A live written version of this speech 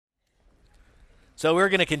So we're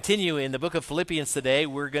going to continue in the book of Philippians today.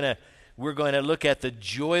 We're going to look at the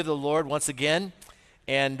joy of the Lord once again.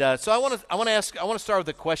 And so I want to start with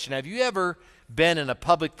a question. Have you ever been in a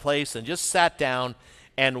public place and just sat down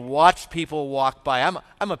and watched people walk by?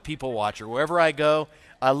 I'm a people watcher. Wherever I go,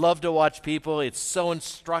 I love to watch people. It's so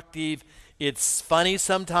instructive. It's funny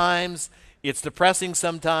sometimes. It's depressing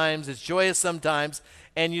sometimes. It's joyous sometimes.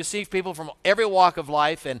 And you see people from every walk of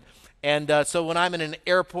life. And so when I'm in an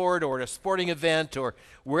airport or at a sporting event or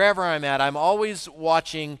wherever I'm at, I'm always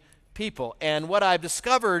watching people. And what I've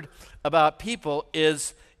discovered about people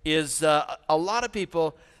is a lot of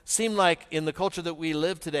people seem like in the culture that we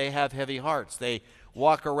live today have heavy hearts. They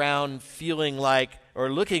walk around feeling like or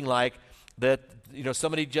looking like that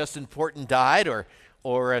somebody just important died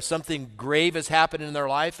or something grave has happened in their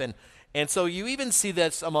life. And so you even see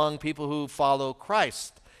this among people who follow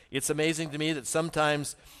Christ. It's amazing to me that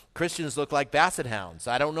sometimes Christians look like basset hounds.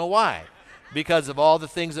 I don't know why, because of all the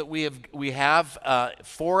things that we have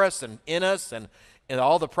for us and in us, and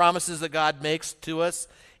all the promises that God makes to us.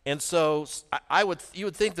 And so you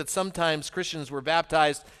would think that sometimes Christians were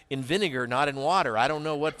baptized in vinegar, not in water. I don't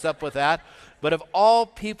know what's up with that. But of all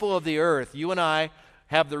people of the earth, you and I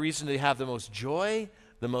have the reason to have the most joy,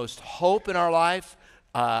 the most hope in our life,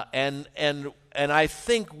 and I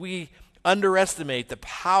think we underestimate the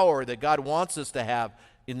power that God wants us to have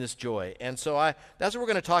in this joy. And so that's what we're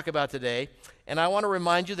going to talk about today. And I want to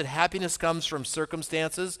remind you that happiness comes from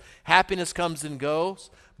circumstances. Happiness comes and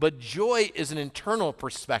goes. But joy is an internal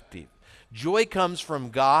perspective. Joy comes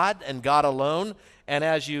from God and God alone. And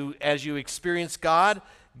as you experience God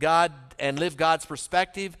and live God's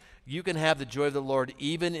perspective, you can have the joy of the Lord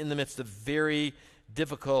even in the midst of very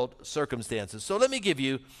difficult circumstances. So let me give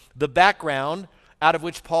you the background out of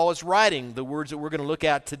which Paul is writing the words that we're going to look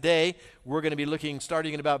at today. We're going to be looking,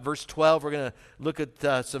 starting in about verse 12. We're going to look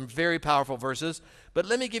at some very powerful verses. But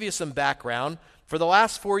let me give you some background. For the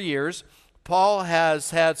last 4 years, Paul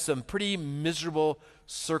has had some pretty miserable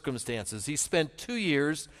circumstances. He spent 2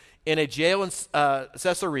 years in a jail in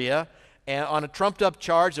Caesarea and on a trumped-up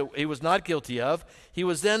charge that he was not guilty of. He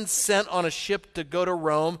was then sent on a ship to go to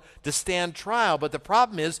Rome to stand trial. But the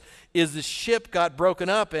problem is the ship got broken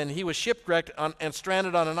up, and he was shipwrecked and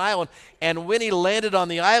stranded on an island. And when he landed on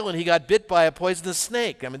the island, he got bit by a poisonous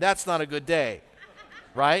snake. I mean, that's not a good day,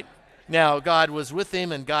 right? Now, God was with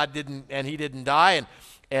him, and he didn't die,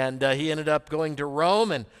 and he ended up going to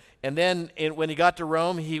Rome. And then when he got to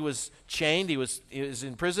Rome, he was chained. He was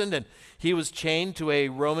imprisoned, and he was chained to a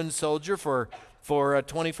Roman soldier for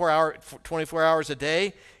 24 hours a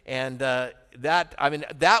day. And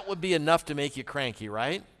that would be enough to make you cranky,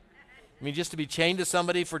 right? I mean, just to be chained to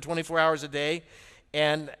somebody for 24 hours a day.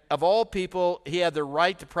 And of all people, he had the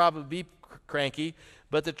right to probably be cranky.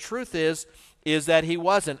 But the truth is that he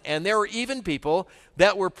wasn't. And there were even people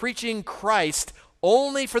that were preaching Christ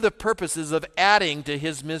only for the purposes of adding to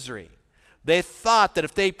his misery. They thought that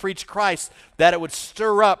if they preached Christ, that it would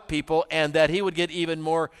stir up people and that he would get even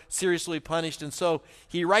more seriously punished. And so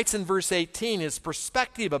he writes in verse 18 his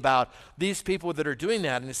perspective about these people that are doing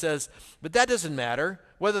that. And he says, but that doesn't matter.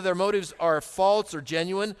 Whether their motives are false or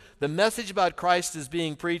genuine, the message about Christ is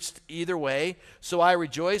being preached either way. So I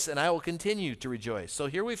rejoice, and I will continue to rejoice. So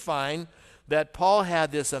here we find that Paul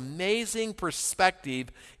had this amazing perspective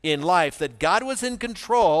in life, that God was in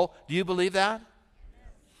control. Do you believe that?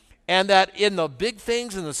 And that in the big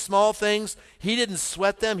things and the small things, he didn't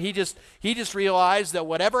sweat them. He just realized that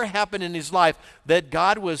whatever happened in his life, that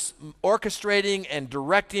God was orchestrating and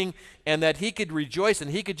directing, and that he could rejoice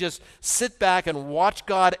and he could just sit back and watch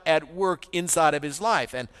God at work inside of his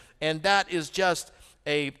life. And that is just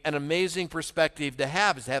an amazing perspective to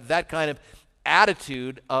have, is to have that kind of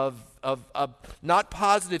attitude of not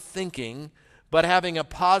positive thinking, but having a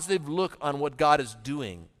positive look on what God is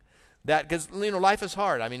doing. That, because life is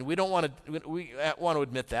hard. I mean, we want to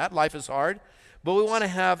admit that life is hard, but we want to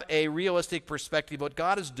have a realistic perspective of what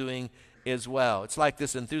God is doing as well. It's like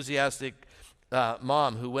this enthusiastic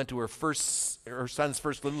mom who went to her son's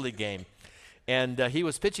first Little League game, and he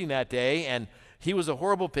was pitching that day, and he was a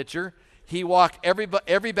horrible pitcher. He walked every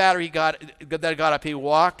batter that got up. He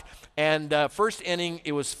walked, and first inning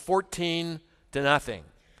it was 14-0,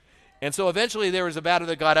 and so eventually there was a batter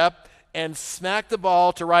that got up and smacked the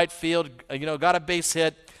ball to right field, got a base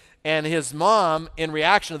hit. And his mom, in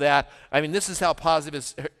reaction to that, I mean, this is how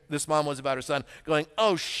positive this mom was about her son, going,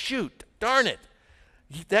 oh, shoot, darn it.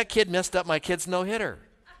 That kid messed up my kid's no-hitter.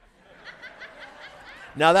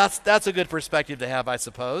 Now, that's a good perspective to have, I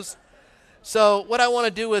suppose. So what I want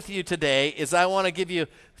to do with you today is I want to give you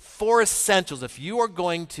 4 essentials. If you are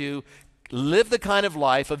going to live the kind of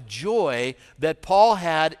life of joy that Paul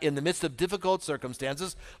had in the midst of difficult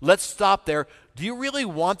circumstances. Let's stop there. Do you really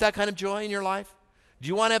want that kind of joy in your life? Do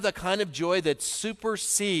you want to have the kind of joy that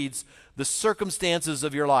supersedes the circumstances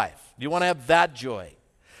of your life? Do you want to have that joy?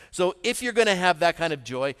 So if you're going to have that kind of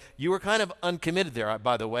joy, you were kind of uncommitted there,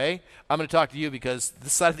 by the way. I'm going to talk to you because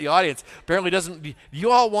this side of the audience apparently doesn't. Do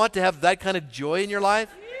you all want to have that kind of joy in your life?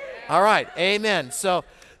 All right, amen. So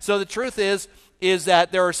the truth is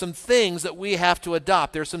that there are some things that we have to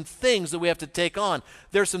adopt. There are some things that we have to take on.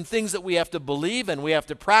 There are some things that we have to believe and we have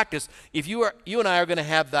to practice if you and I are going to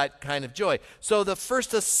have that kind of joy. So the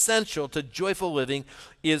first essential to joyful living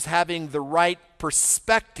is having the right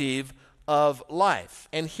perspective of life.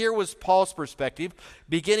 And here was Paul's perspective,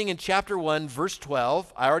 beginning in chapter 1, verse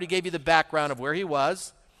 12. I already gave you the background of where he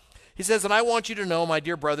was. He says, "And I want you to know, my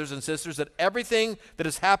dear brothers and sisters, that everything that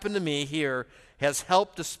has happened to me here has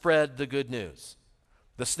helped to spread the good news."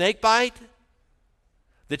 The snake bite,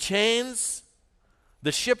 the chains,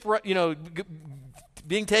 the ship,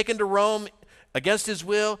 being taken to Rome against his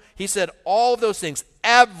will. He said all of those things,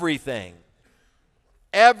 everything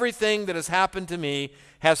that has happened to me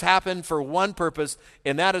has happened for one purpose,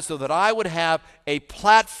 and that is so that I would have a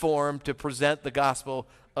platform to present the gospel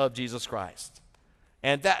of Jesus Christ.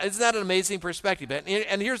 And isn't that an amazing perspective?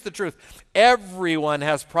 And here's the truth. Everyone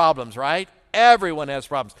has problems, right? Everyone has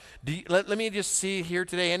problems. Let me just see here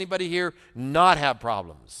today, anybody here not have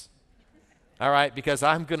problems? All right, because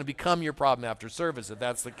I'm going to become your problem after service if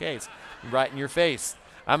that's the case, right in your face.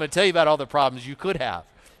 I'm going to tell you about all the problems you could have.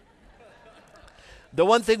 The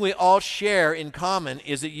one thing we all share in common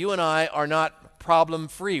is that you and I are not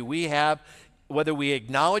problem-free. We have, whether we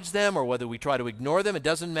acknowledge them or whether we try to ignore them, it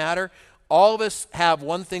doesn't matter. All of us have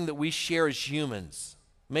one thing that we share as humans,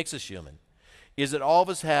 makes us human, is that all of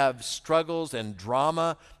us have struggles and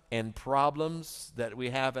drama and problems that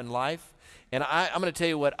we have in life. And I'm going to tell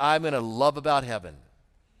you what I'm going to love about heaven.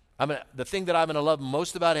 The thing that I'm going to love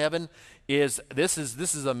most about heaven is this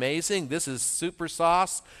is amazing. This is super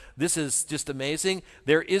sauce. This is just amazing.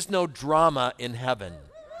 There is no drama in heaven.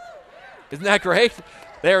 Isn't that great?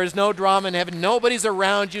 There is no drama in heaven. Nobody's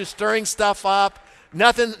around you stirring stuff up.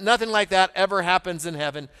 Nothing like that ever happens in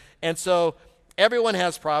heaven. And so everyone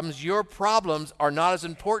has problems. Your problems are not as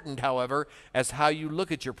important, however, as how you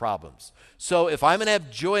look at your problems. So if I'm going to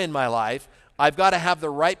have joy in my life, I've got to have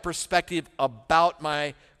the right perspective about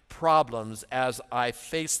my problems as I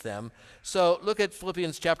face them. So look at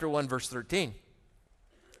Philippians chapter 1, verse 13.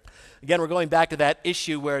 Again, we're going back to that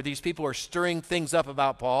issue where these people are stirring things up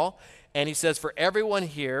about Paul. And he says, "For everyone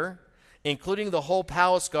here, including the whole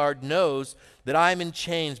palace guard, knows that I am in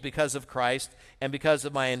chains because of Christ and because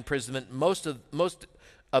of my imprisonment. Most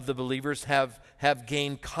of the believers have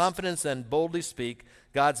gained confidence and boldly speak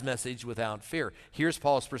God's message without fear." Here's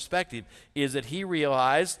Paul's perspective, is that he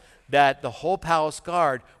realized that the whole palace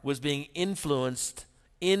guard was being influenced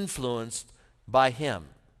by him.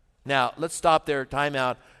 Now, let's stop there, time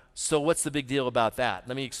out. So what's the big deal about that?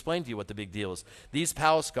 Let me explain to you what the big deal is. These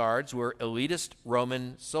palace guards were elitist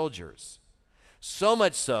Roman soldiers. So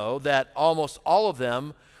much so that almost all of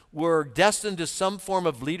them were destined to some form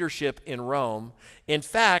of leadership in Rome. In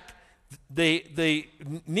fact,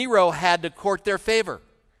 Nero had to court their favor.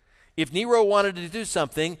 If Nero wanted to do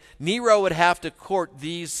something, Nero would have to court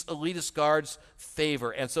these elitist guards'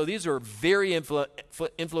 favor. And so these are very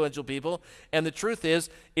influential people. And the truth is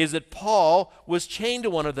that Paul was chained to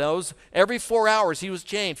one of those. Every 4 hours he was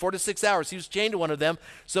chained, 4 to 6 hours he was chained to one of them.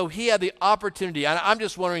 So he had the opportunity. I'm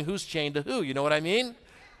just wondering who's chained to who. You know what I mean?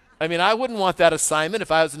 I wouldn't want that assignment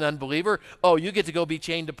if I was an unbeliever. Oh, you get to go be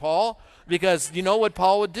chained to Paul? Because you know what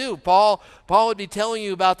Paul would do? Paul would be telling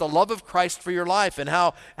you about the love of Christ for your life and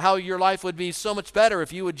how your life would be so much better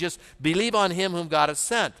if you would just believe on him whom God has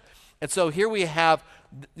sent. And so here we have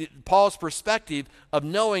Paul's perspective of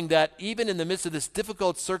knowing that even in the midst of this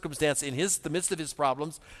difficult circumstance, in the midst of his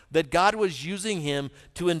problems, that God was using him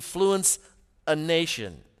to influence a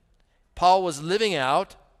nation. Paul was living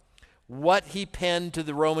out what he penned to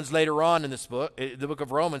the Romans later on in this book, the book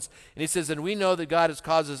of Romans. And he says, "And we know that God has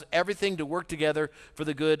causes everything to work together for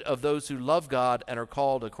the good of those who love God and are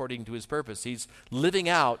called according to his purpose." He's living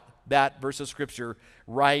out that verse of Scripture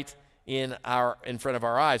right in front of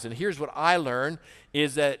our eyes. And here's what I learned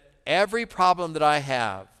is that every problem that I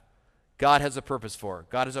have, God has a purpose for.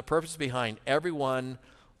 God has a purpose behind every one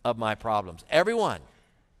of my problems. Every one.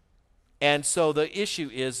 And so the issue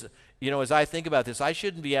is, as I think about this, I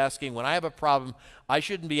shouldn't be asking, when I have a problem, I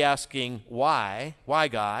shouldn't be asking, why? Why,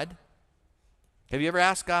 God? Have you ever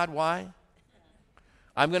asked God why?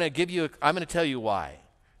 I'm going to tell you why.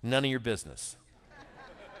 None of your business.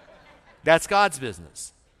 That's God's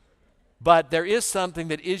business. But there is something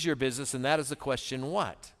that is your business, and that is the question,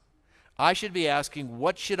 what? I should be asking,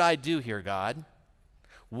 what should I do here, God?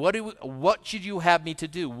 What should you have me to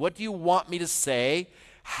do? What do you want me to say?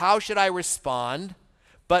 How should I respond?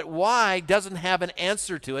 But why doesn't have an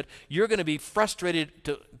answer to it. You're going to be frustrated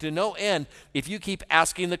to no end if you keep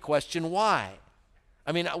asking the question, why?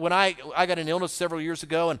 I mean, when I got an illness several years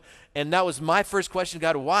ago, and that was my first question,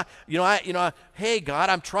 God, why? Hey, God,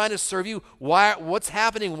 I'm trying to serve you. Why? What's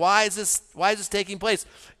happening? Why is this taking place?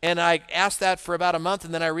 And I asked that for about a month,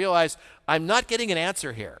 and then I realized I'm not getting an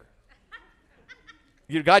answer here.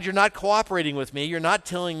 God, you're not cooperating with me. You're not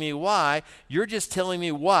telling me why. You're just telling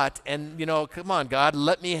me what. And, come on, God,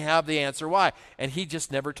 let me have the answer why. And he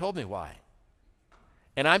just never told me why.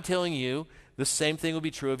 And I'm telling you, the same thing will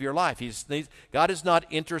be true of your life. God is not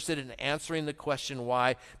interested in answering the question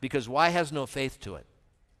why, because why has no faith to it.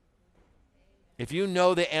 If you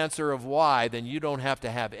know the answer of why, then you don't have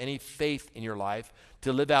to have any faith in your life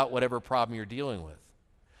to live out whatever problem you're dealing with.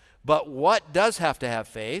 But what does have to have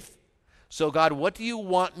faith? So God, what do you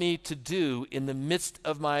want me to do in the midst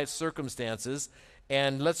of my circumstances?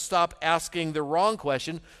 And let's stop asking the wrong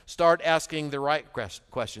question, start asking the right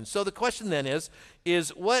question. So the question then is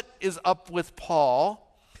what is up with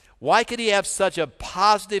Paul? Why could he have such a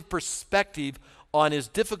positive perspective on his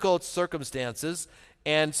difficult circumstances?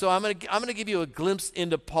 And so I'm going to give you a glimpse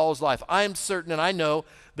into Paul's life. I am certain, and I know,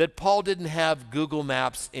 that Paul didn't have Google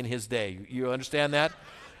Maps in his day. You understand that?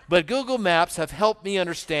 But Google Maps have helped me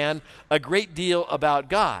understand a great deal about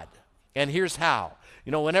God. And here's how.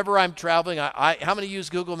 Whenever I'm traveling, how many use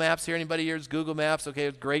Google Maps here? Anybody use Google Maps? Okay,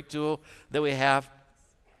 it's a great tool that we have.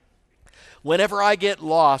 Whenever I get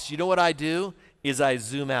lost, you know what I do? Is I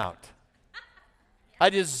zoom out. I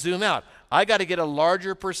just zoom out. I got to get a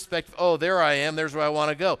larger perspective. Oh, there I am. There's where I want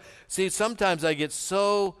to go. See, sometimes I get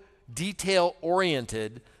so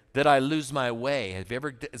detail-oriented that I lose my way.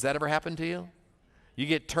 Has that ever happened to you? You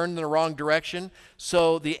get turned in the wrong direction.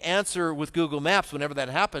 So the answer with Google Maps, whenever that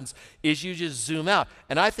happens, is you just zoom out.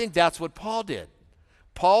 And I think that's what Paul did.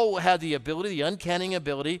 Paul had the uncanny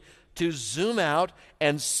ability to zoom out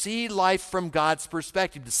and see life from God's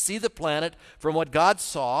perspective, to see the planet from what God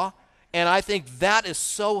saw. And I think that is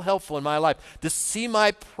so helpful in my life. To see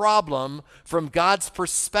my problem from God's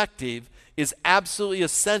perspective is absolutely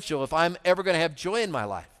essential if I'm ever going to have joy in my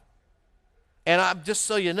life. And just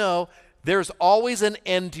so you know, there's always an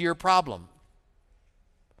end to your problem.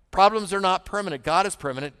 Problems are not permanent. God is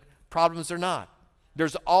permanent. Problems are not.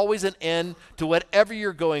 There's always an end to whatever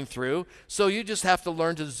you're going through, so you just have to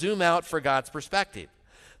learn to zoom out for God's perspective.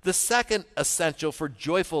 The second essential for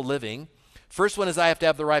joyful living, first one is I have to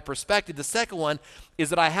have the right perspective. The second one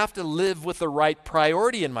is that I have to live with the right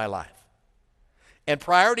priority in my life. And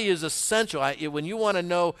priority is essential. When you want to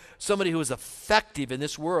know somebody who is effective in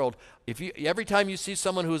this world, every time you see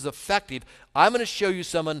someone who is effective, I'm going to show you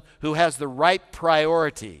someone who has the right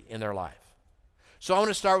priority in their life. So I want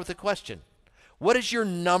to start with a question. What is your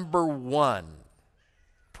number one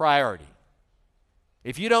priority?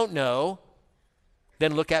 If you don't know,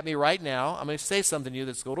 then look at me right now. I'm going to say something to you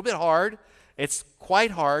that's a little bit hard. It's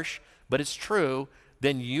quite harsh, but it's true.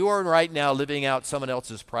 Then you are right now living out someone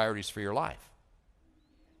else's priorities for your life.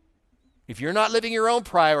 If you're not living your own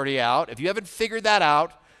priority out, if you haven't figured that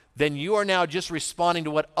out, then you are now just responding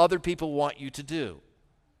to what other people want you to do.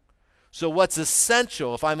 So what's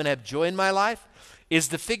essential if I'm going to have joy in my life is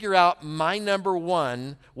to figure out my number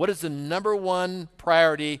one, what is the number one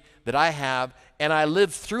priority that I have, and I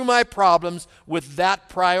live through my problems with that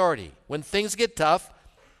priority. When things get tough,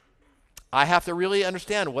 I have to really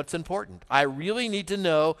understand what's important. I really need to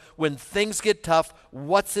know when things get tough,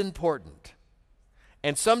 what's important.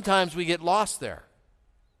 And sometimes we get lost there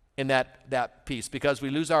in that piece because we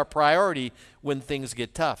lose our priority when things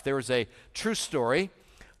get tough. There was a true story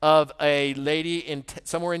of a lady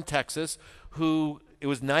somewhere in Texas who, it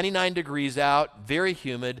was 99 degrees out, very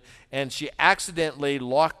humid, and she accidentally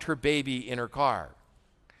locked her baby in her car.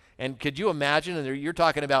 And could you imagine, and you're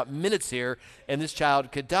talking about minutes here, and this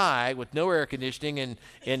child could die with no air conditioning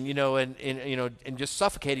and just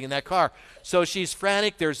suffocating in that car. So she's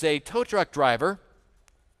frantic. There's a tow truck driver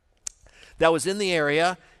that was in the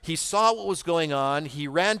area. He saw what was going on. He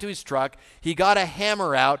ran to his truck. He got a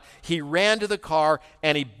hammer out. He ran to the car,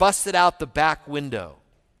 and he busted out the back window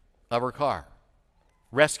of her car.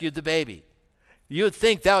 Rescued the baby. You would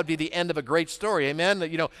think that would be the end of a great story. Amen?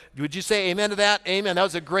 Would you say amen to that? Amen. That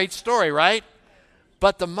was a great story, right?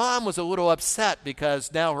 But the mom was a little upset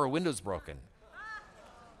because now her window's broken.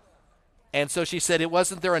 And so she said,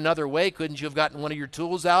 wasn't there another way? Couldn't you have gotten one of your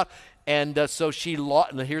tools out? And so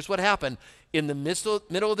here's what happened. in the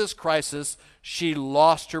middle of this crisis, she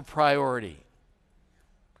lost her priority.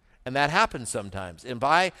 And that happens sometimes. And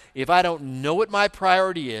if I don't know what my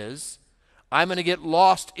priority is, I'm going to get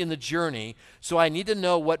lost in the journey. So I need to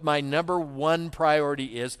know what my number one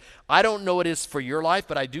priority is. I don't know what it is for your life,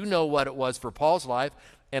 but I do know what it was for Paul's life.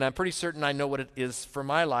 And I'm pretty certain I know what it is for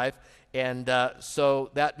my life. And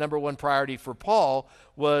so that number one priority for Paul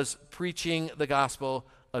was preaching the gospel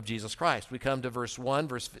of Jesus Christ. We come to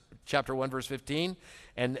chapter 1, verse 15.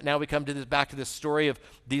 And now we come to back to this story of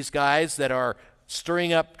these guys that are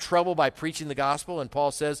stirring up trouble by preaching the gospel. And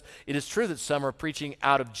Paul says, it is true that some are preaching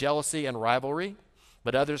out of jealousy and rivalry,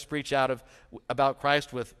 but others preach about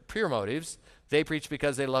Christ with pure motives. They preach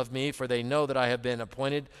because they love me, for they know that I have been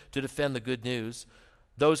appointed to defend the good news.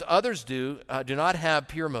 Those others do not have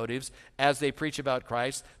pure motives as they preach about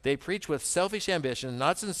Christ. They preach with selfish ambition,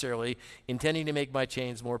 not sincerely, intending to make my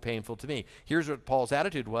chains more painful to me. Here's what Paul's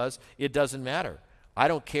attitude was. It doesn't matter. I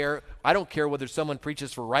don't care whether someone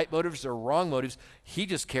preaches for right motives or wrong motives. He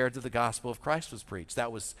just cared that the gospel of Christ was preached.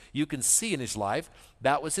 You can see in his life,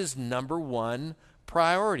 that was his number one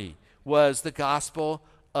priority, was the gospel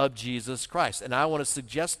of Jesus Christ. And I want to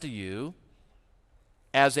suggest to you,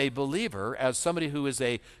 as a believer, as somebody who is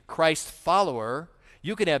a Christ follower,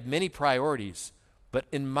 you can have many priorities. But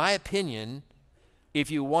in my opinion, if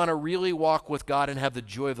you want to really walk with God and have the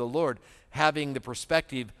joy of the Lord, having the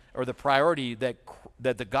perspective or the priority that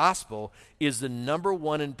the gospel is the number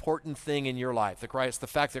one important thing in your life. The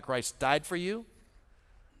fact that Christ died for you,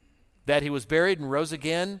 that he was buried and rose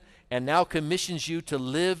again, and now commissions you to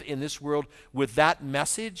live in this world with that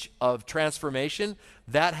message of transformation,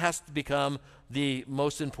 that has to become the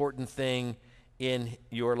most important thing in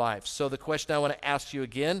your life. So the question I want to ask you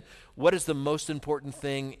again, what is the most important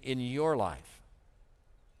thing in your life?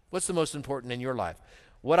 What's the most important in your life?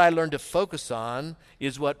 What I learned to focus on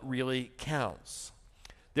is what really counts.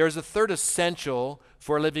 There's a third essential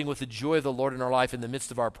for living with the joy of the Lord in our life in the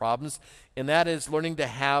midst of our problems, and that is learning to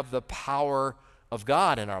have the power of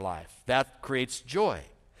God in our life. That creates joy.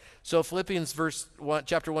 So Philippians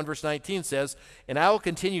chapter 1, verse 19 says, and I will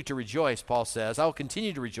continue to rejoice, Paul says, I will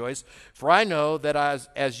continue to rejoice, for I know that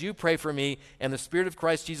as you pray for me and the Spirit of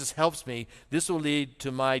Christ Jesus helps me, this will lead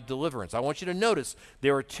to my deliverance. I want you to notice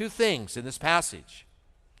there are two things in this passage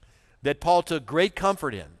that Paul took great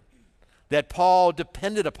comfort in, that Paul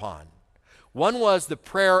depended upon. One was the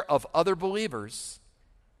prayer of other believers,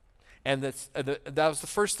 and that was the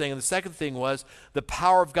first thing. And the second thing was the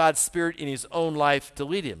power of God's Spirit in his own life to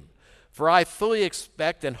lead him. For I fully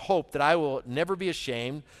expect and hope that I will never be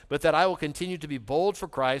ashamed, but that I will continue to be bold for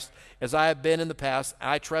Christ as I have been in the past.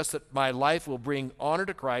 I trust that my life will bring honor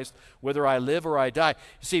to Christ, whether I live or I die.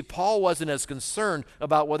 You see, Paul wasn't as concerned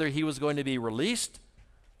about whether he was going to be released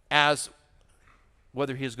as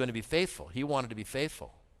whether he was going to be faithful. He wanted to be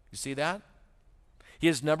faithful. You see that?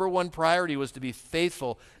 His number one priority was to be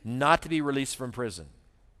faithful, not to be released from prison.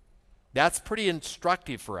 That's pretty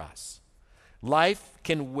instructive for us. Life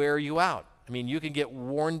can wear you out. I mean, you can get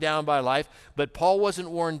worn down by life, but Paul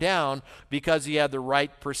wasn't worn down because he had the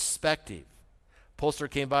right perspective. Pollster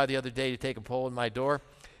came by the other day to take a poll in my door,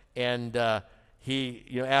 and he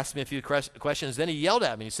asked me a few questions. Then he yelled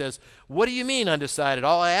at me. He says, "What do you mean undecided?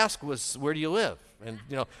 All I asked was, where do you live?" And,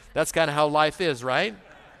 that's kind of how life is, right?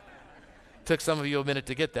 Took some of you a minute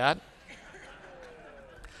to get that.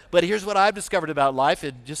 But here's what I've discovered about life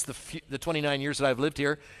in just the 29 years that I've lived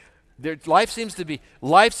here. Life seems to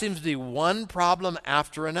be one problem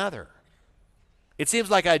after another. It seems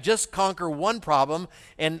like I just conquer one problem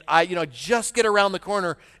and I just get around the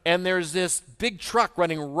corner and there's this big truck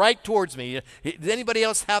running right towards me. Does anybody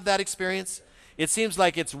else have that experience? It seems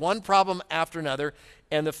like it's one problem after another,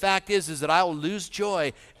 and the fact is that I will lose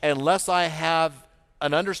joy unless I have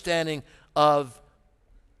an understanding of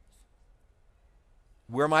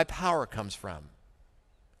where my power comes from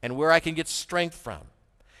and where I can get strength from.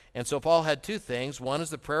 And so Paul had two things. One is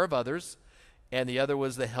the prayer of others, and the other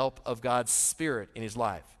was the help of God's Spirit in his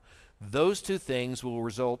life. Those two things will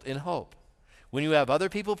result in hope. When you have other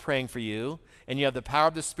people praying for you and you have the power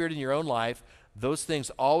of the Spirit in your own life, those things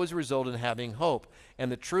always result in having hope.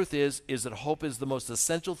 And the truth is that hope is the most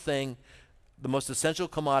essential thing, the most essential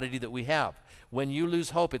commodity that we have. When you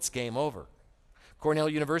lose hope, it's game over. Cornell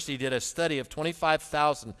University did a study of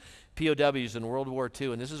 25,000 POWs in World War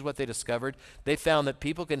II, and this is what they discovered. They found that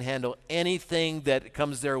people can handle anything that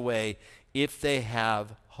comes their way if they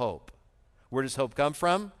have hope. Where does hope come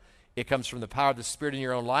from? It comes from the power of the Spirit in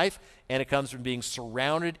your own life, and it comes from being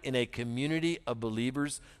surrounded in a community of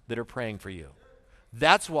believers that are praying for you.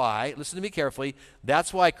 That's why, listen to me carefully,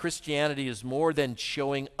 that's why Christianity is more than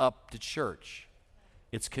showing up to church.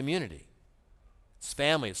 It's community. It's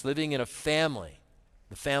family. It's living in a family,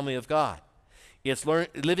 the family of God. It's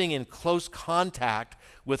living in close contact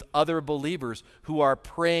with other believers who are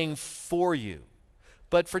praying for you.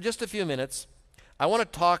 But for just a few minutes, I want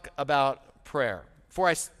to talk about prayer. Before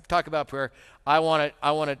I talk about prayer, I want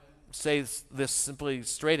to say this simply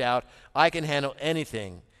straight out. I can handle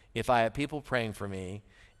anything if I have people praying for me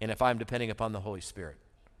and if I'm depending upon the Holy Spirit.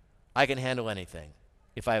 I can handle anything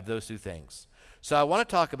if I have those two things. So I want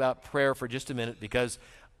to talk about prayer for just a minute because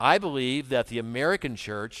I believe that the American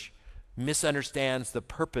church misunderstands the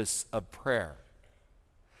purpose of prayer.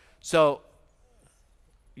 So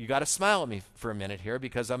you got to smile at me for a minute here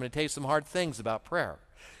because I'm going to tell you some hard things about prayer.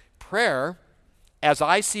 Prayer, as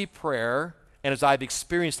I see prayer and as I've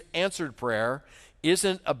experienced answered prayer,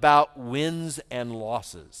 isn't about wins and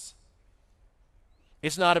losses.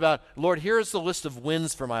 It's not about, Lord, here's the list of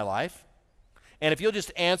wins for my life. And if you'll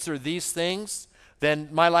just answer these things, then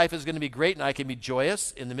my life is going to be great and I can be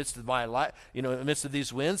joyous in the midst of my life, in the midst of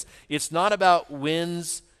these wins. It's not about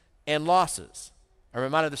wins and losses. I'm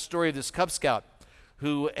reminded of the story of this Cub Scout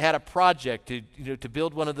who had a project to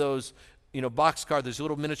build one of those, boxcar, those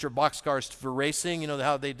little miniature boxcars for racing,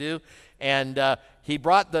 how they do. And he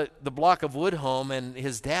brought the block of wood home, and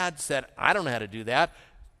his dad said, I don't know how to do that.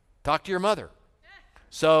 Talk to your mother.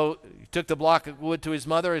 So he took the block of wood to his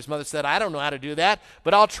mother. His mother said, I don't know how to do that,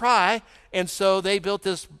 but I'll try. And so they built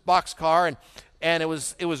this boxcar, and it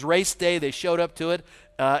was race day. They showed up to it.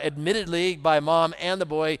 Admittedly, by mom and the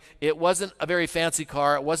boy, it wasn't a very fancy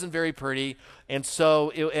car. It wasn't very pretty, and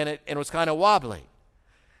so it was kind of wobbly.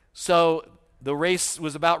 So the race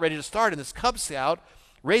was about ready to start, and this Cub Scout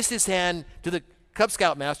raised his hand to the Cub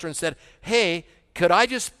Scout master and said, "Hey, could I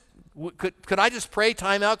just pray?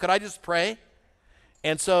 Time out. Could I just pray?"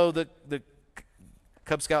 And so the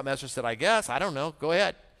Cub Scout master said, I guess. I don't know. Go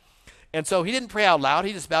ahead. And so he didn't pray out loud.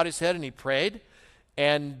 He just bowed his head and he prayed.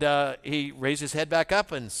 And he raised his head back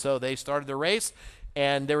up. And so they started the race.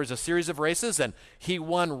 And there was a series of races. And he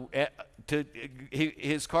won.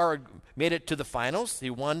 His car made it to the finals. He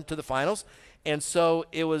won to the finals. And so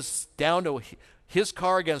it was down to his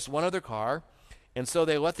car against one other car. And so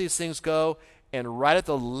they let these things go. And right at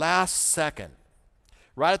the last second,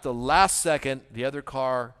 the other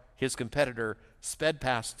car, his competitor, sped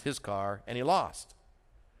past his car, and he lost.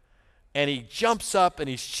 And he jumps up and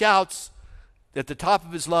he shouts at the top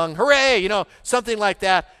of his lung, hooray, something like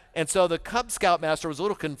that. And so the Cub Scout master was a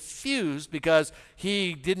little confused because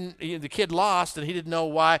the kid lost, and he didn't know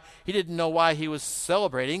why he was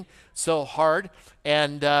celebrating so hard.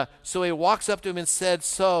 And so he walks up to him and said,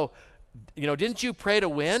 so, didn't you pray to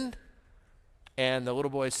win? And the little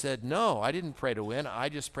boy said, no, I didn't pray to win. I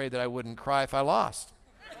just prayed that I wouldn't cry if I lost.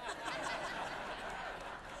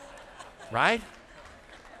 Right?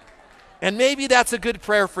 And maybe that's a good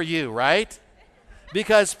prayer for you, right?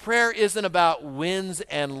 Because prayer isn't about wins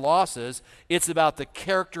and losses. It's about the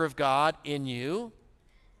character of God in you.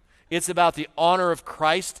 It's about the honor of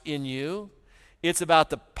Christ in you. It's about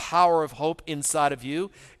the power of hope inside of you.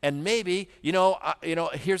 And maybe,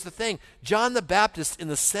 here's the thing. John the Baptist, in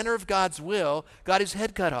the center of God's will, got his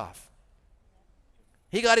head cut off.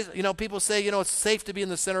 He got his, people say, it's safe to be in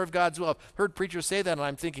the center of God's will. I've heard preachers say that, and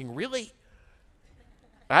I'm thinking, really?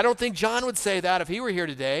 I don't think John would say that if he were here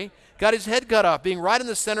today. Got his head cut off, being right in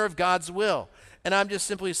the center of God's will. And I'm just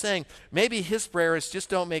simply saying, maybe his prayer is just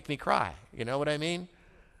don't make me cry. You know what I mean?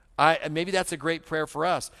 Maybe that's a great prayer for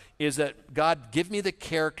us, is that God, give me the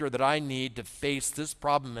character that I need to face this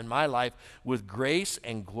problem in my life with grace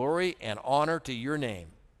and glory and honor to your name.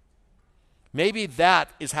 Maybe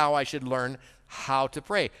that is how I should learn how to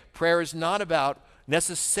pray. Prayer is not about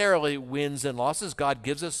necessarily wins and losses. God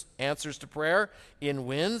gives us answers to prayer in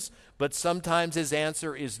wins, but sometimes his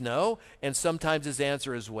answer is no, and sometimes his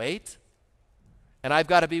answer is wait. And I've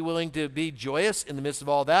got to be willing to be joyous in the midst of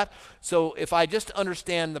all that. So if I just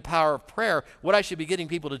understand the power of prayer, what I should be getting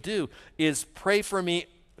people to do is pray for me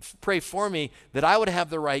that I would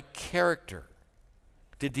have the right character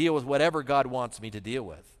to deal with whatever God wants me to deal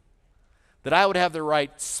with. That I would have the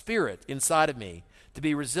right spirit inside of me to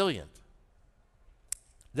be resilient.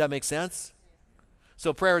 Does that make sense?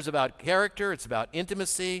 So prayer is about character, it's about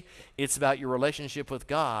intimacy, it's about your relationship with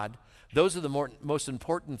God. Those are the most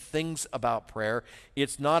important things about prayer.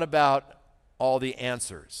 It's not about all the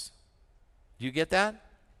answers. Do you get that?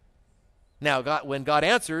 Now, when God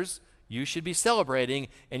answers, you should be celebrating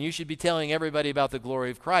and you should be telling everybody about the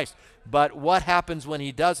glory of Christ. But what happens when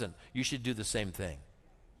he doesn't? You should do the same thing.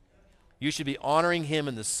 You should be honoring him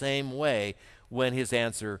in the same way when his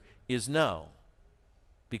answer is no,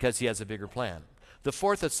 because he has a bigger plan. The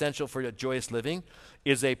fourth essential for joyous living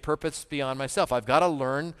is a purpose beyond myself. I've got to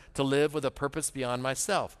learn to live with a purpose beyond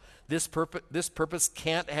myself. This purpose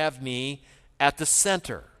can't have me at the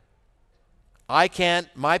center.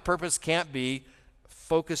 My purpose can't be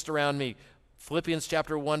focused around me. Philippians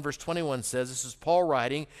chapter 1, verse 21 says, this is Paul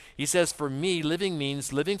writing, he says, for me, living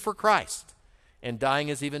means living for Christ, and dying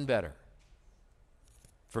is even better.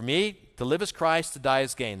 For me, to live is Christ, to die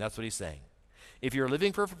is gain. That's what he's saying. If you're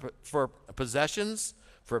living for possessions,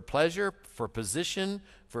 for pleasure, for position,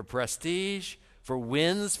 for prestige, for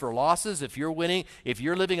wins, for losses, if you're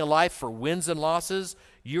living a life for wins and losses,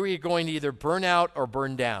 you're going to either burn out or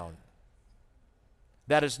burn down.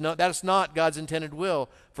 That is not God's intended will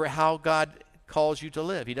for how God calls you to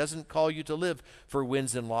live. He doesn't call you to live for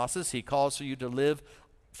wins and losses. He calls for you to live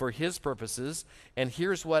for his purposes. And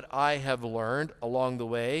here's what I have learned along the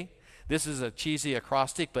way. This is a cheesy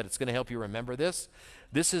acrostic, but it's going to help you remember this.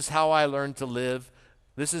 This is how I learned to live.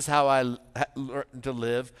 This is how I learned to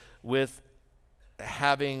live with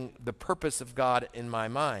having the purpose of God in my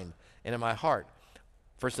mind and in my heart.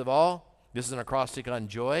 First of all, this is an acrostic on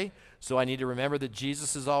joy, so I need to remember that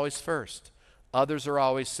Jesus is always first. Others are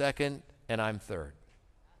always second, and I'm third.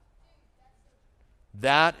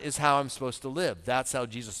 That is how I'm supposed to live. That's how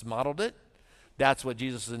Jesus modeled it. That's what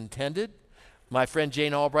Jesus intended. My friend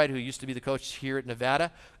Jane Albright, who used to be the coach here at Nevada,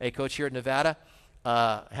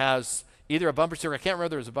 has either a bumper sticker, I can't remember if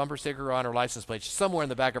there was a bumper sticker on her license plate. Somewhere in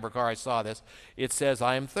the back of her car I saw this. It says,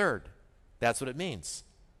 I am third. That's what it means.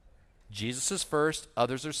 Jesus is first,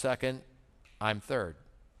 others are second, I'm third.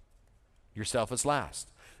 Yourself is last.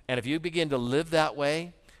 And if you begin to live that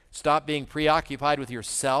way, stop being preoccupied with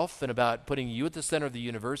yourself and about putting you at the center of the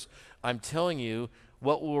universe, I'm telling you,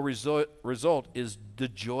 what will result is the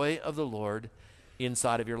joy of the Lord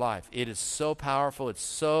inside of your life. It is so powerful. It's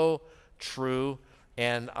so true.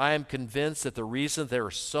 And I am convinced that the reason there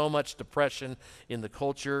is so much depression in the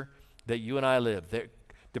culture that you and I live,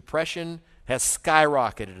 depression has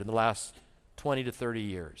skyrocketed in the last 20 to 30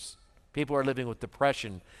 years. People are living with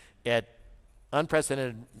depression at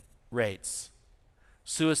unprecedented rates.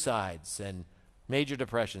 Suicides and major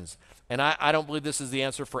depressions. And I don't believe this is the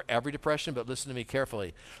answer for every depression, but listen to me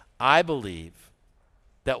carefully. I believe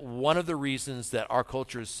that one of the reasons that our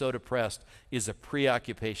culture is so depressed is a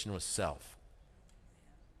preoccupation with self.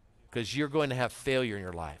 Because you're going to have failure in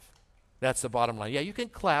your life. That's the bottom line. Yeah, you can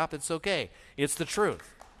clap. It's okay. It's the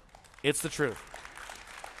truth. It's the truth.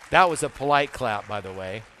 That was a polite clap, by the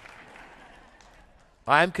way.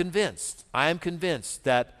 I am convinced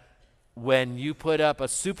that when you put up a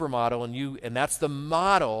supermodel and that's the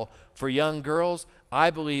model for young girls, I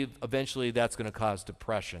believe eventually that's going to cause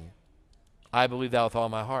depression. I believe that with all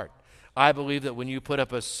my heart. I believe that when you put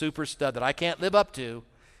up a super stud that I can't live up to,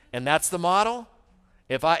 and that's the model,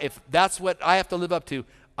 if that's what I have to live up to,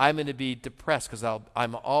 I'm going to be depressed because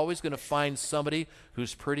I'm always going to find somebody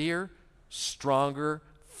who's prettier, stronger,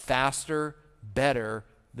 faster, better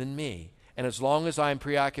than me. And as long as I'm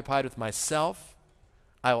preoccupied with myself,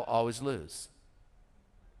 I will always lose.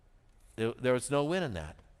 There was no win in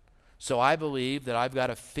that. So I believe that I've got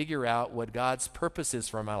to figure out what God's purpose is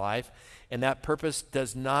for my life, and that purpose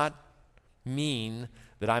does not mean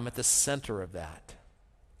that I'm at the center of that.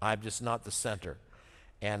 I'm just not the center.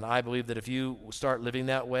 And I believe that if you start living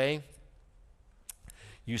that way,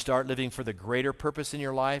 you start living for the greater purpose in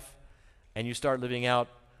your life, and you start living out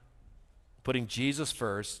putting Jesus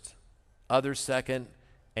first, others second,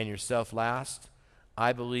 and yourself last,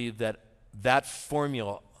 I believe that that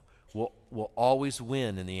formula will always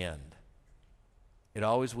win in the end. It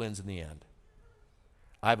always wins in the end.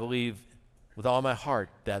 I believe with all my heart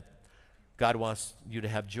that God wants you to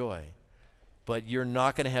have joy, but you're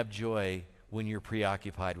not going to have joy when you're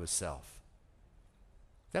preoccupied with self.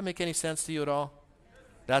 Does that make any sense to you at all?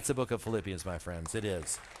 That's the book of Philippians, my friends. It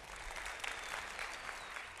is.